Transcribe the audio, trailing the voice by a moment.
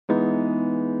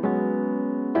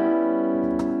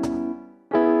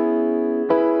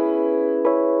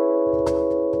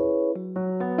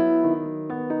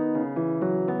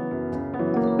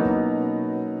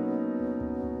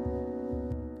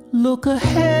Look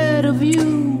ahead of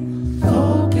you.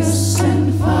 Focus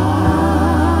and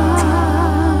find.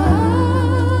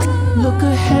 Look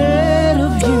ahead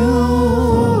of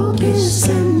you. Focus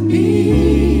and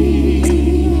beat.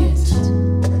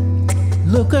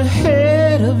 Look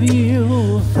ahead of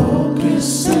you.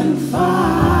 Focus and find.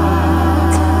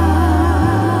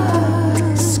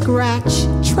 Scratch,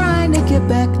 trying to get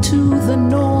back to the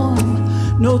norm.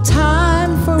 No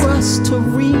time for us to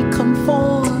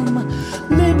reconform.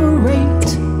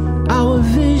 Liberate our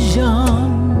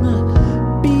vision.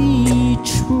 Be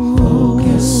true.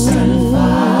 Focus and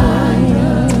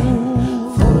fire.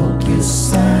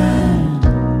 Focus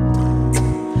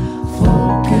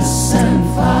and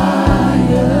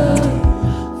fire.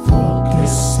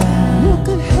 Focus and look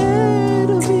ahead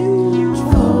of you.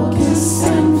 Focus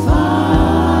and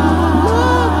fire.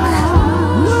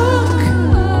 Look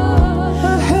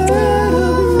ahead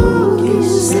of you.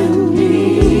 Focus and be.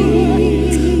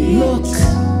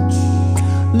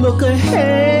 Look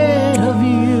ahead of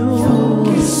you.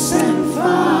 Focus and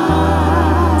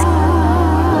find.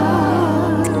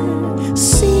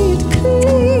 See it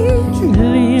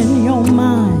clearly in your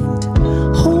mind.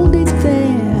 Hold it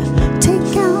there.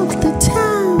 Take out the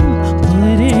time. Pull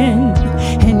it in,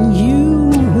 and you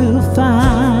will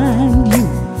find you.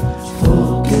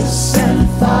 Focus and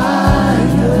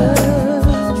fire.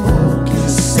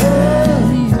 Focus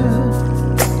and you.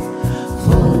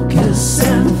 Focus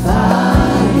and fire.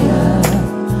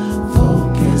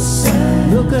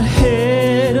 Look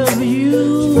ahead of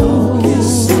you.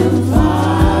 Focus and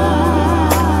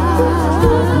find.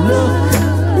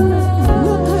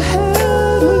 Look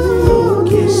ahead of you.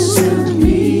 Focus and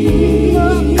be.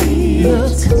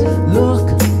 Look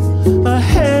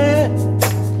ahead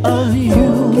of you.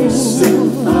 Focus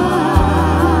and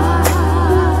find.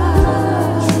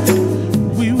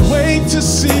 We wait to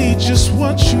see just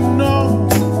what you know.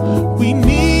 We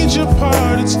need your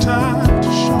part, it's time.